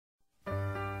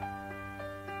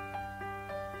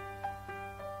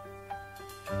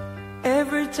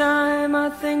time I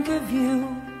think of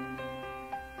you,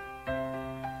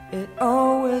 it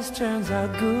always turns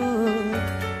out good.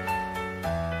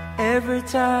 Every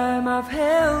time I've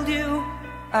held you,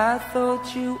 I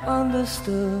thought you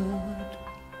understood.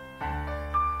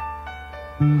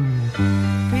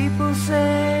 People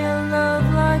say a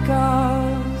love like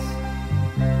ours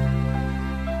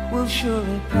will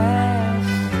surely pass,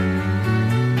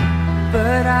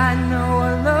 but I know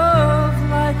a love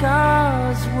like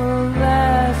ours will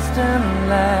last and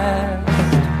last.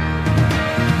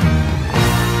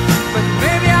 But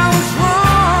maybe I was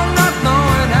wrong not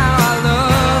knowing how our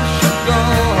love should go.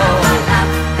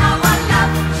 How our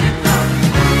love should go.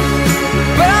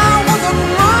 But I wasn't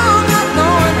wrong not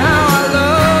knowing how our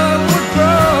love would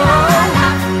grow.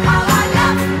 How our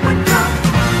love would grow.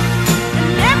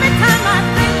 And every time I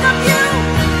think of you,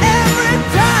 every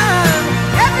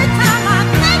time I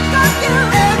think of you,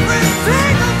 every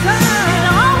single time, it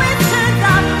always turns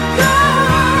out good.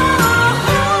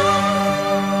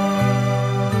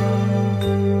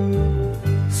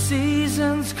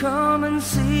 Seasons come and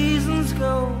seasons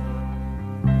go,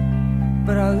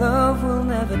 but our love will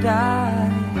never die.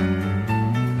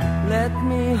 Let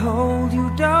me hold you,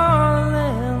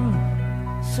 darling,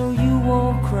 so you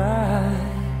won't cry.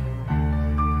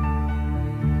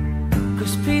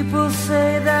 'Cause people say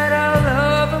that our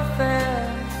love affair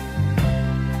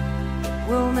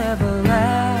will never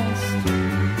last,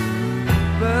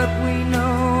 but we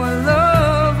know a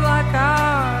love like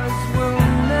ours will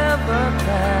never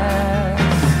pass.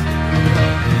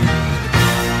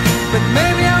 But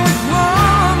maybe